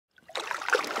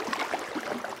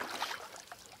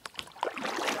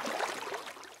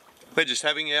We're just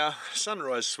having our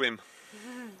sunrise swim.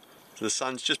 The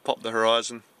sun's just popped the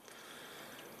horizon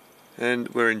and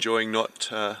we're enjoying not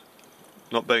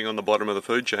being on the bottom of the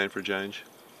food chain for a change.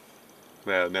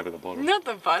 Well, never the bottom. Not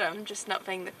the bottom, just not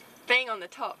being on the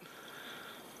top.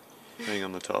 Being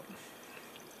on the top.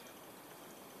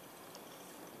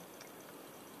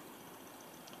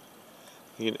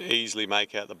 You can easily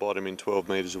make out the bottom in 12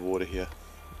 metres of water here.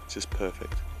 It's just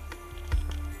perfect.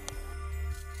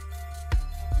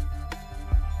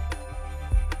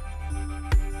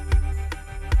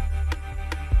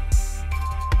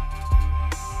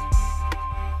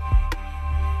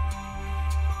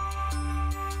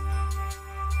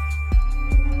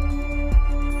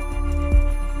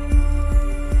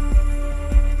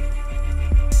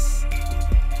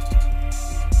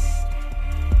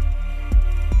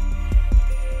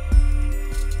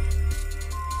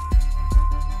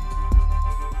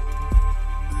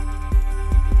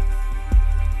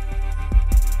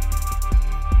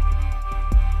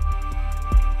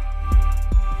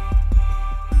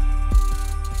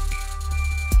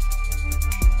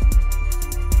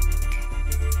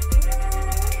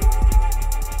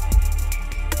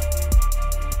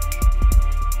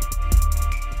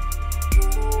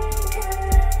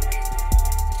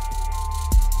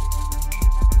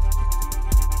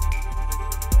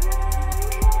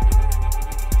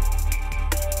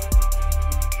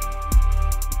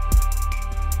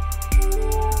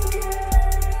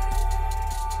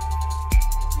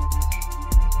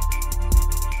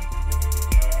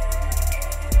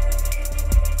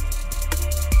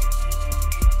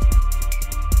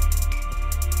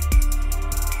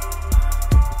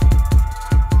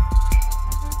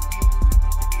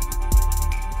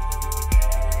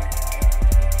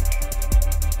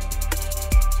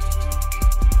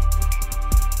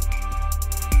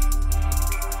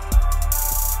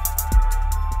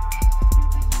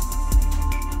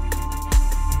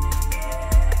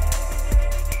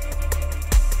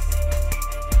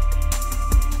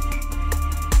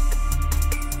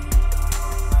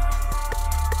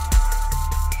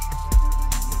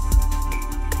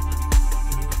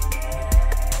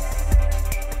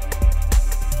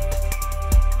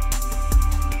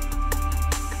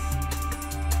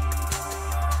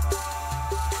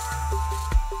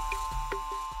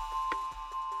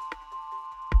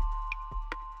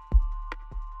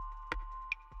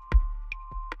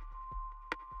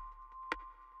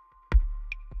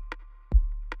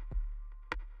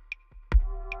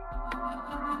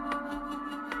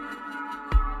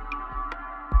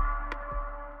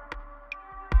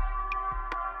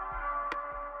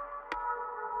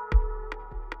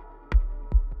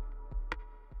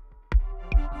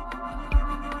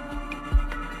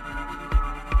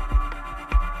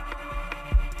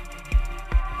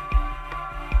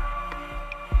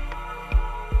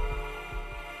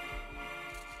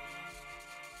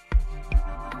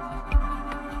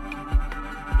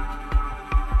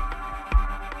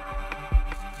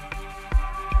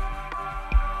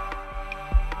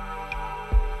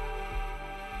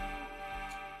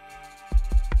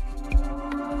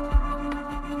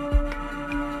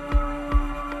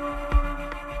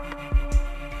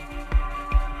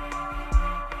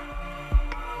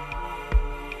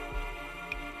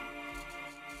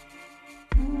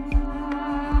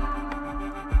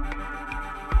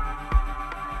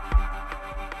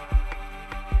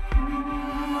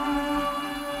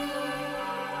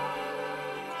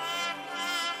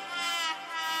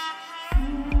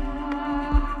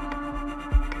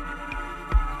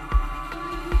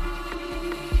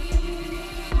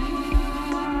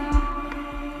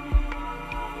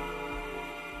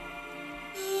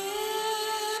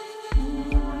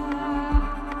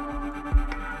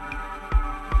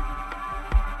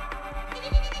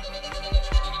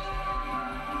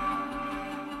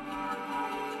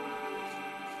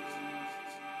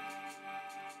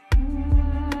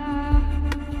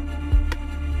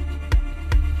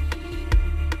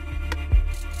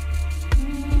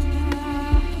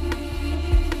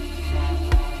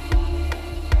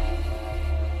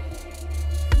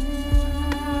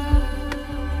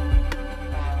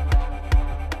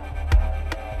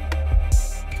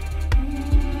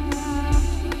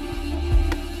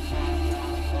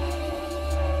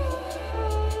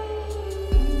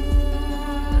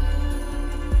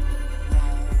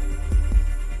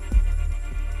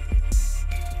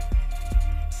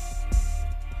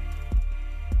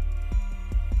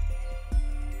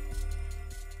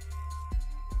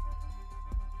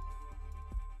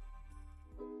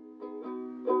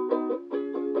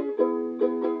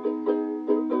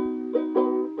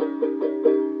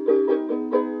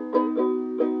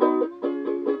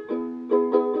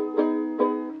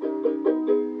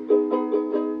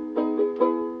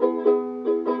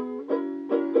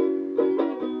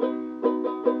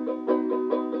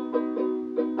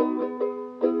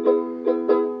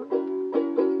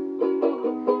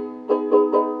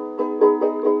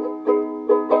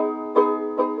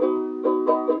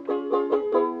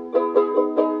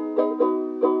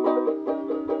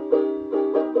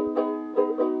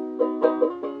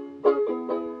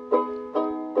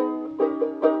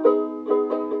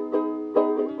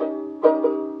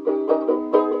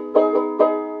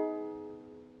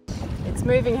 It's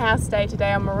moving house day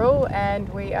today on Marul, and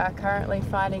we are currently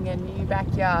finding a new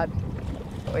backyard.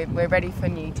 We're ready for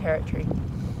new territory.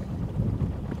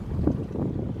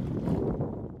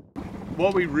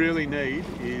 What we really need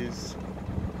is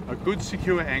a good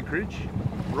secure anchorage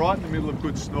right in the middle of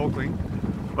good snorkeling,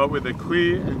 but with a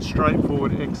clear and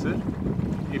straightforward exit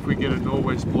if we get a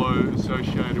northwest blow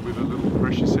associated with a little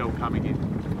pressure cell coming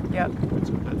in. Yep.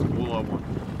 That's all I want.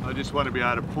 I just want to be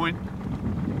able to point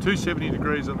 270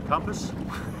 degrees on the compass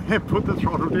and put the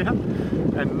throttle down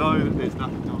and know that there's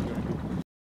nothing going on.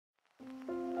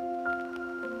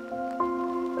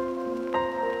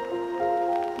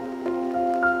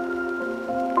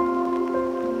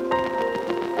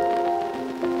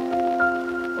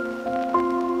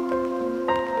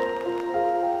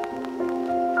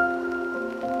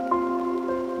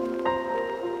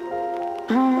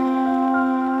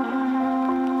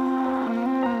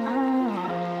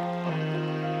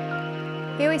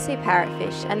 Here we see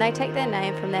parrotfish, and they take their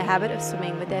name from their habit of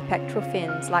swimming with their pectoral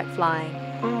fins like flying,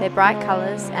 their bright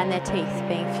colours and their teeth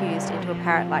being fused into a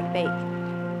parrot-like beak.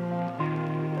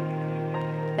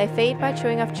 They feed by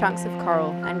chewing off chunks of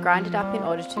coral and grind it up in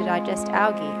order to digest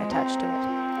algae attached to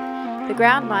it. The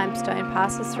ground limestone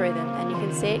passes through them, and you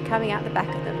can see it coming out the back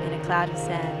of them in a cloud of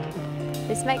sand.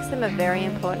 This makes them a very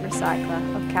important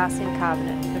recycler of calcium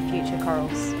carbonate for future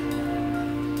corals.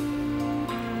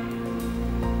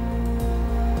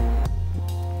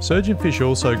 Surgeonfish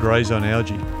also graze on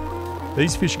algae.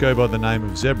 These fish go by the name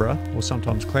of zebra, or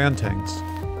sometimes clown tangs.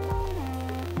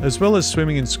 As well as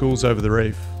swimming in schools over the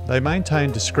reef, they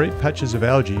maintain discrete patches of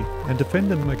algae and defend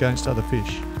them against other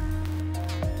fish.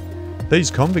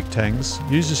 These convict tangs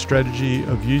use a strategy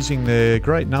of using their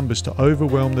great numbers to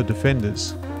overwhelm the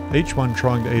defenders, each one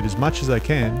trying to eat as much as they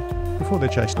can before they're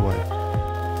chased away.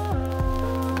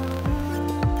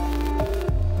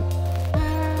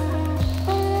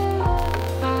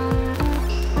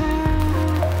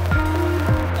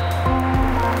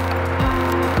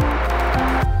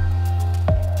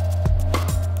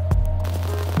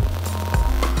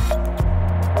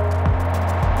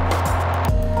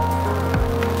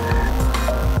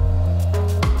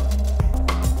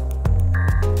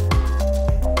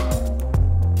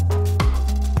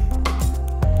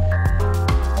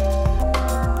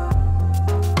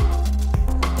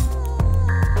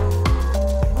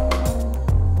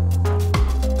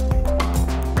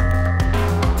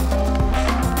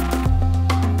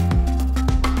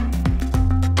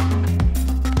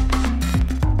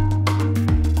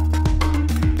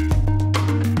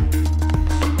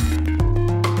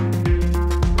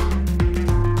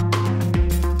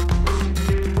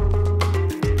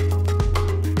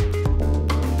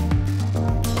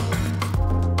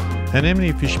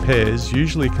 Anemone fish pairs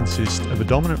usually consist of a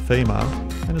dominant female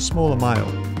and a smaller male.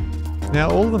 Now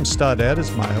all of them start out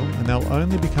as male, and they'll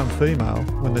only become female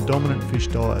when the dominant fish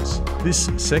dies.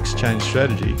 This sex change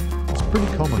strategy is pretty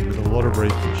common with a lot of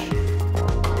reef fish.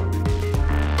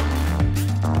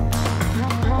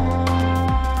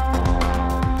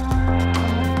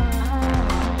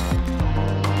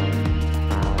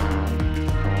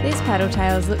 These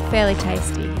paddletails look fairly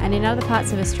tasty, and in other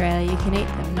parts of Australia you can eat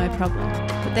them no problem.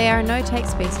 But they are a no-take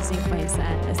species in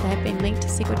Queensland, as they have been linked to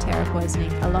ciguatera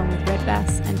poisoning along with red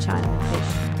bass and Chinaman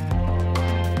fish.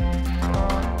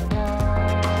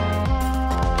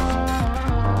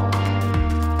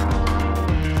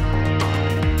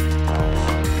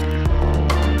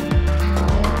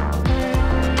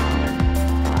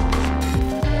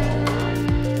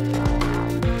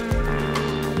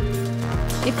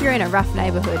 If you're in a rough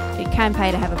neighbourhood, it can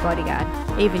pay to have a bodyguard,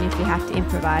 even if you have to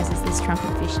improvise, as this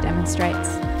trumpet fish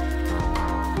demonstrates.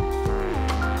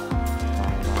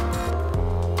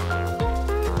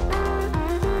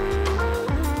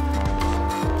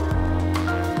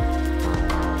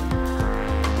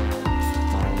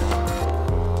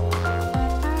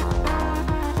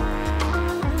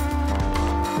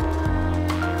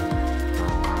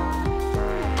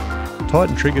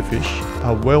 Titan triggerfish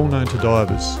are well known to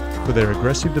divers for their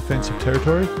aggressive defence of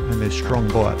territory and their strong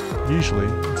bite. Usually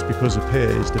it's because a pair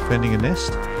is defending a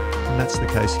nest, and that's the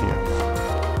case here.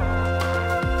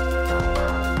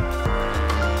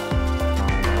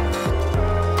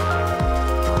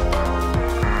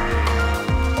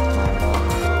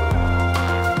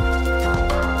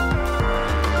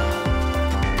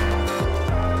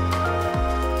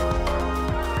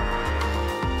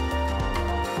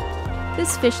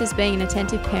 This fish is being an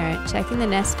attentive parent, checking the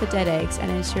nest for dead eggs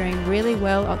and ensuring really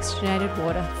well oxygenated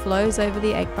water flows over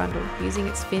the egg bundle using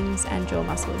its fins and jaw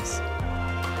muscles.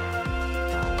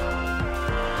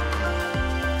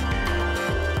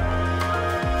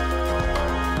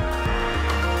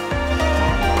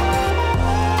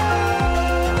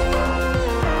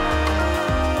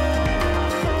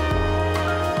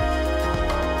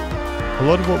 A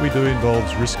lot of what we do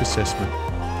involves risk assessment.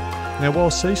 Now,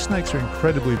 while sea snakes are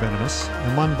incredibly venomous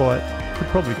and one bite could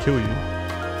probably kill you,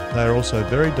 they are also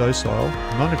very docile,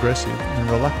 non-aggressive and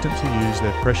reluctant to use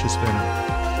their precious venom.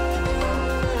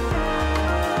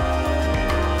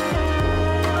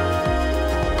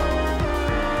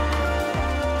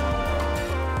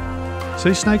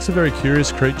 Sea snakes are very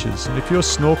curious creatures, and if you're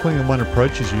snorkeling and one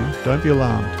approaches you, don't be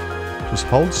alarmed. Just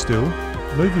hold still,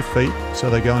 move your feet so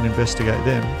they go and investigate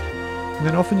them, and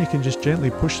then often you can just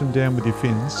gently push them down with your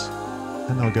fins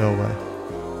and they'll go away.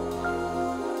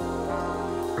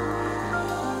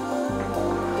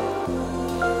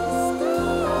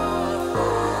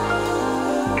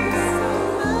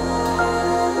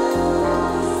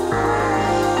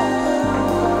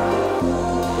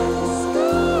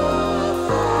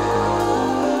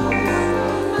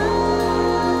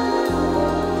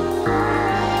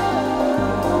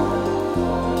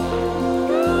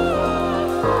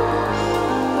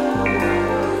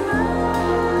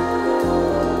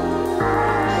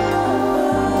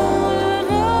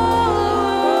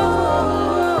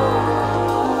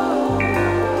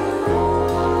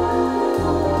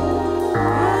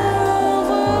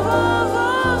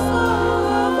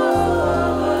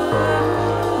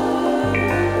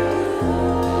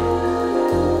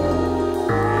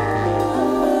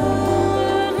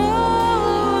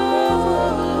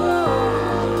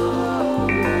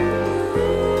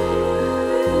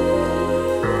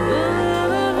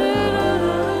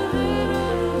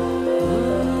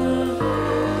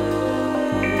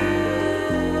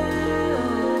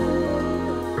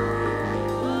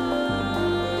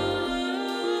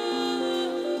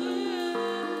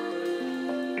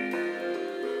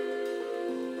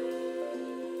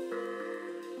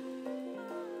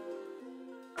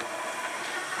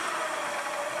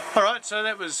 Alright, so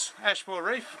that was Ashmore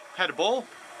Reef. Had a ball.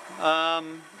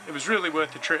 It was really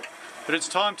worth the trip, but it's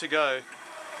time to go.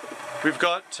 We've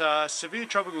got severe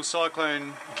tropical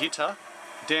cyclone Gitta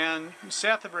down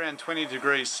south of around 20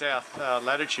 degrees south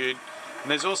latitude, and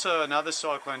there's also another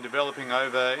cyclone developing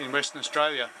over in Western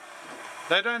Australia.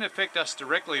 They don't affect us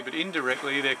directly, but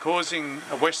indirectly they're causing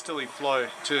a westerly flow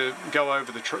to go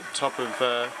over the top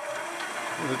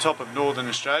of northern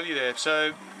Australia there.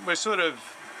 So we're sort of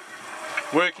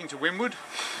working to windward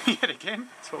yet again.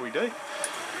 That's what we do.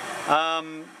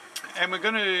 And we're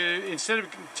going to, instead of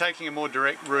taking a more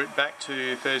direct route back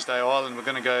to Thursday Island, we're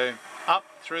going to go up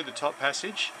through the top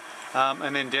passage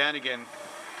and then down again,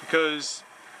 because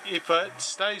if it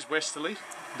stays westerly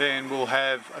then we'll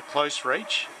have a close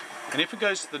reach, and if it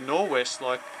goes to the northwest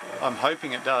like I'm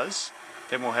hoping it does,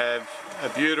 then we'll have a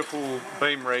beautiful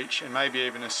beam reach and maybe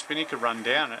even a spinnaker run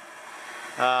down it,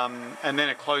 and then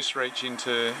a close reach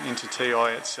into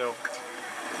TI itself.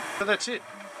 So that's it.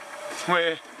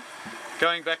 We're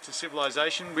going back to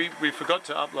civilization. We forgot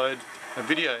to upload a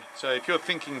video, so if you're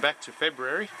thinking back to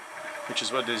February, which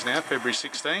is what it is now, February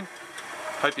 16,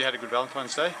 hope you had a good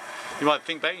Valentine's Day. You might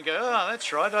think back and go, oh,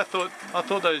 that's right, I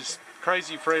thought those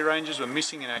crazy free rangers were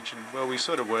missing in action. Well, we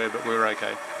sort of were, but we were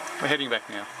okay. We're heading back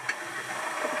now.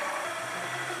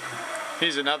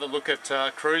 Here's another look at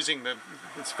cruising.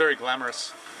 It's very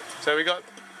glamorous. So we got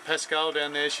Pascal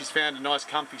down there. She's found a nice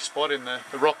comfy spot in the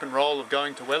rock and roll of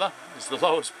going to weather. It's the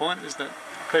lowest point, isn't it?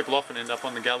 People often end up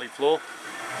on the galley floor.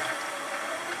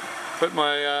 But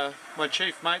my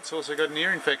chief mate's also got an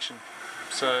ear infection,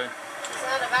 so He's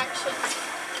out of action.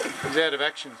 he's out of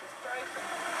action.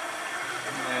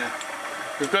 Yeah.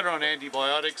 We've got her on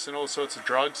antibiotics and all sorts of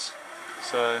drugs,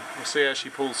 so we'll see how she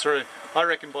pulls through. I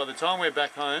reckon by the time we're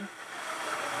back home,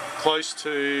 close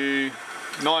to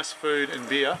nice food and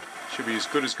beer, she'll be as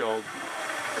good as gold.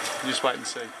 You just wait and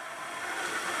see.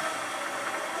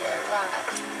 Yeah,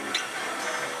 right.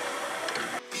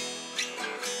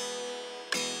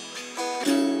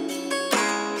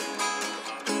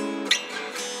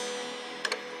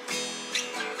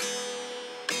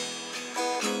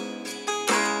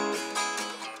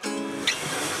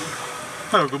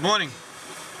 Oh, good morning.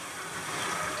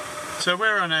 So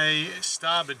we're on a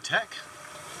starboard tack.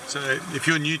 So if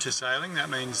you're new to sailing, that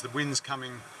means the wind's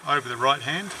coming over the right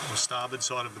hand or starboard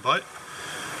side of the boat.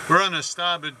 We're on a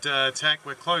starboard tack,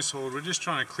 we're close hauled, we're just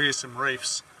trying to clear some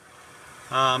reefs.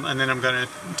 And then I'm going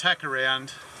to tack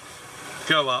around,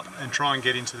 go up and try and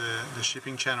get into the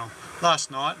shipping channel.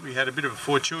 Last night we had a bit of a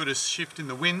fortuitous shift in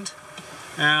the wind,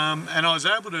 and I was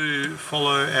able to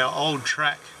follow our old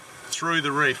track through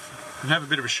the reef and have a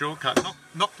bit of a shortcut.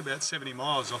 Knocked about 70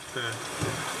 miles off the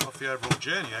overall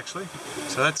journey actually,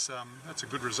 so that's a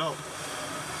good result.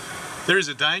 There is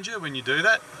a danger when you do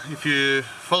that. If you're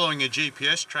following a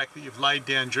GPS track that you've laid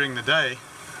down during the day,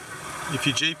 if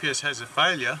your GPS has a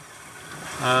failure,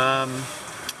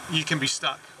 you can be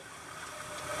stuck.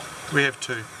 We have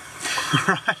 2,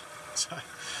 right? So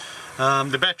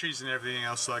the batteries and everything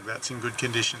else like that's in good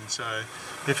condition. So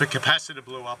if a capacitor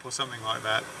blew up or something like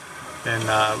that, then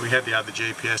we had the other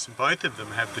GPS, and both of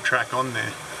them have the track on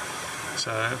there.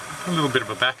 So a little bit of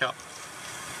a backup.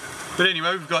 But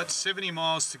anyway, we've got 70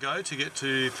 miles to go to get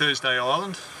to Thursday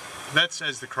Island. That's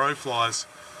as the crow flies.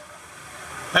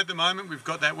 At the moment we've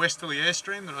got that westerly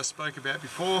airstream that I spoke about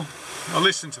before. I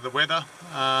listened to the weather.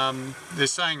 They're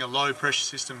saying a low pressure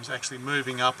system is actually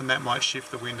moving up, and that might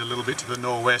shift the wind a little bit to the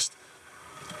northwest.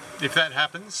 If that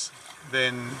happens,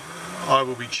 then I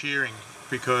will be cheering,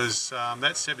 because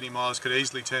that 70 miles could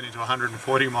easily turn into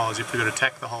 140 miles if we got to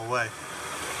tack the whole way.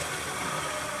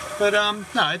 But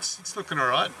no, it's looking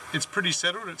alright. It's pretty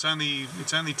settled. It's only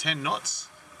 10 knots.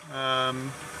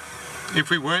 If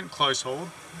we weren't close hauled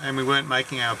and we weren't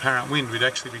making our apparent wind, we'd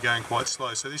actually be going quite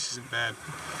slow, so this isn't bad.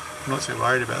 I'm not too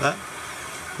worried about that.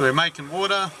 We're making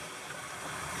water.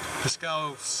 The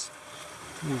scales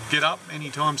will get up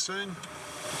anytime soon.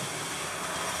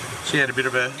 She had a bit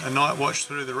of a night watch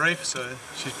through the reef, so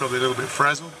she's probably a little bit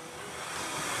frazzled.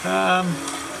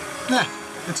 Yeah,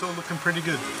 it's all looking pretty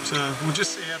good. So we'll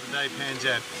just see how the day pans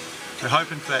out. We're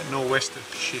hoping for that nor'wester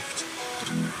shift.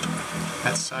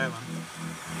 That's sailing.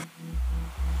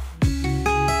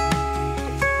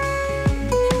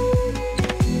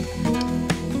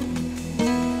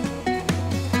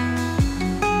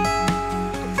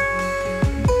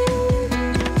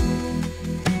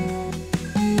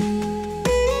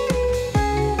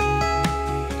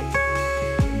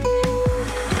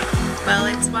 Well,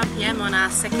 it's 1 PM on our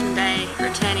second day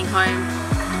returning home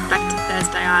back to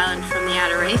Thursday Island from the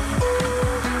outer reef.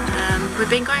 We've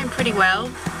been going pretty well.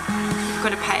 We've got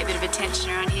to pay a bit of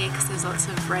attention around here because there's lots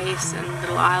of reefs and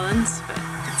little islands, but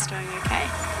it's doing okay.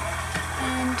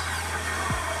 And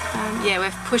yeah, we're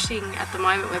pushing, at the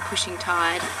moment we're pushing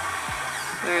tide.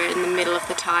 We're in the middle of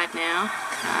the tide now.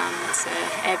 It's an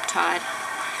ebb tide.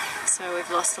 So we've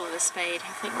lost a lot of speed.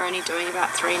 I think we're only doing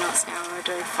about 3 knots now. We were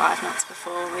doing 5 knots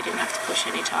before. We didn't have to push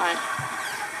any tide.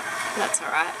 But that's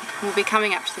alright. We'll be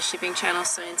coming up to the shipping channel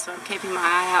soon, so I'm keeping my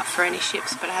eye out for any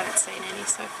ships, but I haven't seen any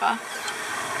so far.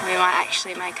 We might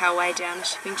actually make our way down the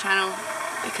shipping channel,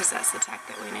 because that's the tack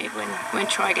that we need. When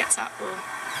Troy gets up, we'll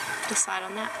decide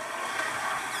on that.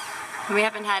 We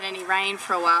haven't had any rain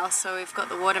for a while, so we've got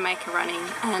the water maker running,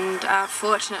 and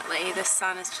fortunately the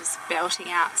sun is just belting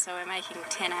out, so we're making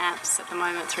 10 amps at the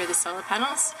moment through the solar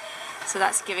panels. So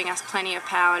that's giving us plenty of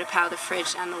power to power the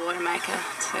fridge and the water maker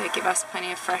to give us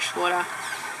plenty of fresh water.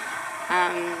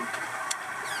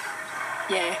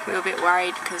 Yeah, we were a bit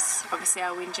worried because obviously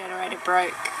our wind generator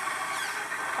broke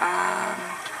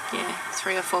yeah,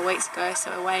 3 or 4 weeks ago, so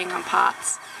we're waiting on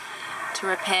parts to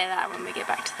repair that when we get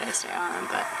back to Thursday Island,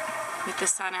 but with the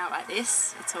sun out like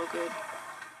this, it's all good.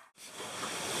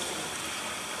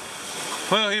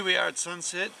 Well, here we are at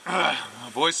sunset. My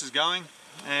voice is going,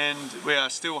 and we are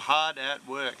still hard at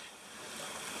work.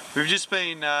 We've just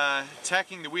been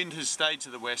tacking. The wind has stayed to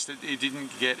the west. It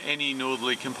didn't get any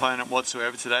northerly component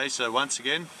whatsoever today, so once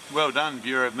again, well done,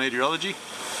 Bureau of Meteorology.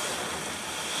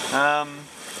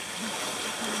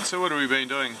 So what have we been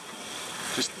doing?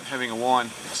 Just having a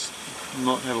wine. Let's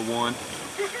not have a wine.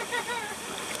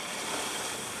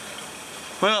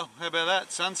 Well, how about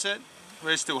that? Sunset.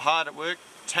 We're still hard at work,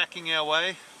 tacking our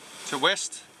way to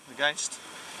west against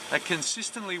a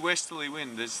consistently westerly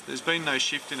wind. There's been no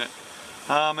shift in it.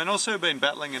 And also been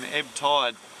battling an ebb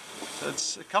tide. So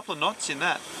it's a couple of knots in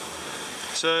that.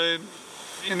 So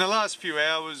in the last few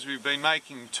hours we've been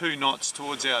making 2 knots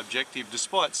towards our objective,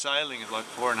 despite sailing at like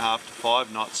 4.5 to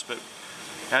 5 knots, but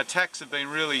our tacks have been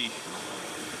really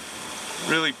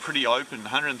pretty open,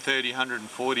 130,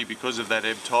 140 because of that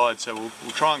ebb tide, so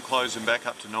we'll try and close them back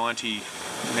up to 90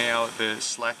 now at the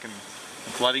slack and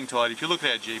flooding tide. If you look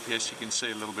at our GPS, you can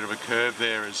see a little bit of a curve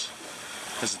there as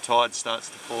the tide starts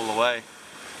to fall away.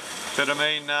 But I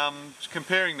mean,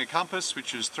 comparing the compass,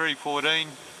 which was 314,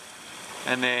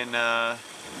 and then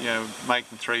you know,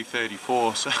 making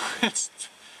 334, so it's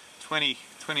 20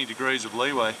 degrees of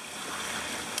leeway.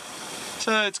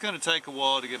 So it's going to take a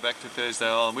while to get back to Thursday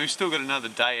Island. We've still got another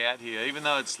day out here, even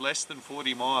though it's less than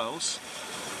 40 miles.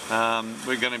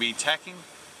 We're going to be tacking,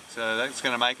 so that's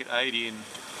going to make it 80, and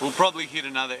we'll probably hit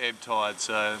another ebb tide,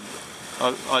 so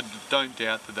I don't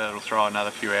doubt that that'll throw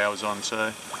another few hours on.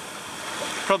 So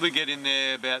probably get in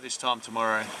there about this time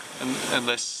tomorrow,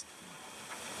 unless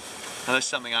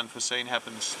something unforeseen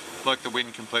happens, like the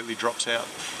wind completely drops out.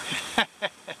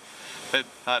 But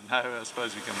I don't know, I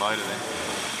suppose we can motor then.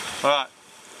 Alright,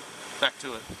 back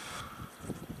to it.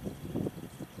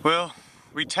 Well,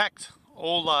 we tacked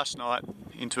all last night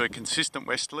into a consistent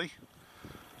westerly.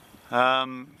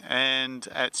 And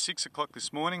at 6 o'clock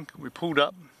this morning we pulled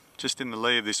up just in the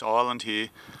lee of this island here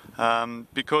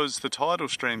because the tidal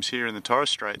streams here in the Torres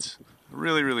Straits are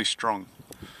really strong.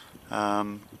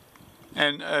 And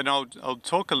I'll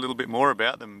talk a little bit more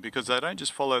about them because they don't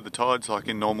just follow the tides like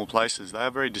in normal places, they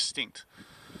are very distinct.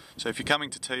 So if you're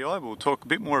coming to TI, we'll talk a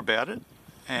bit more about it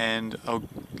and I'll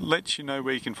let you know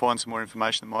where you can find some more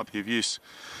information that might be of use.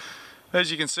 As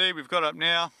you can see, we've got up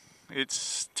now,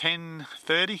 it's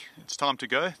 10:30, it's time to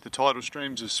go. The tidal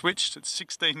streams have switched, it's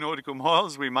 16 nautical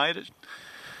miles, we made it.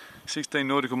 16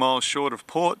 nautical miles short of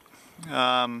port,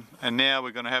 and now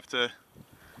we're going to have to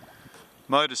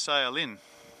motor sail in.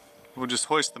 We'll just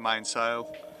hoist the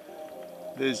mainsail.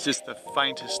 There's just the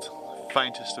faintest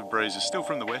of breezes, still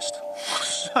from the west,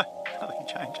 so nothing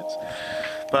changes.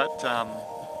 But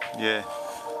yeah,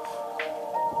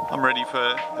 I'm ready for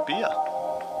a beer.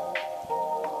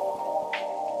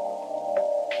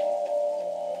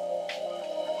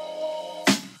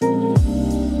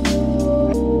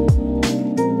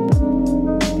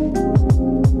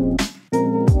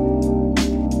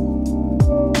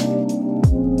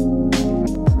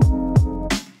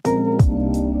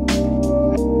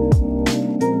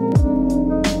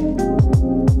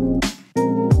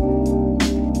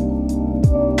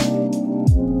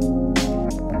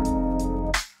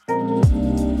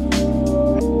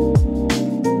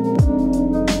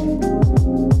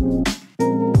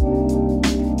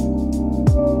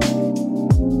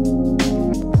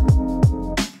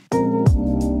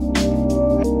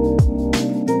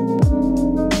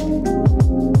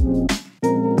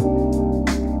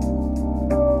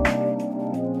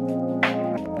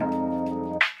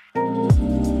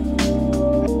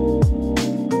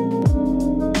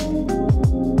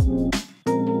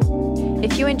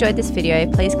 If you enjoyed this video,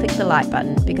 please click the like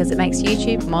button because it makes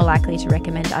YouTube more likely to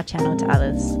recommend our channel to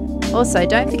others. Also,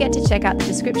 don't forget to check out the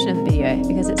description of the video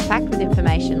because it's packed with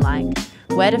information like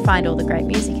where to find all the great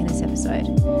music in this episode,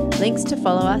 links to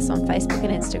follow us on Facebook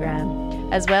and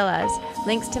Instagram, as well as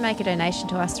links to make a donation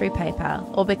to us through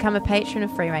PayPal or become a patron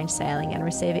of Free Range Sailing and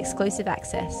receive exclusive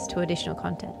access to additional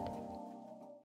content.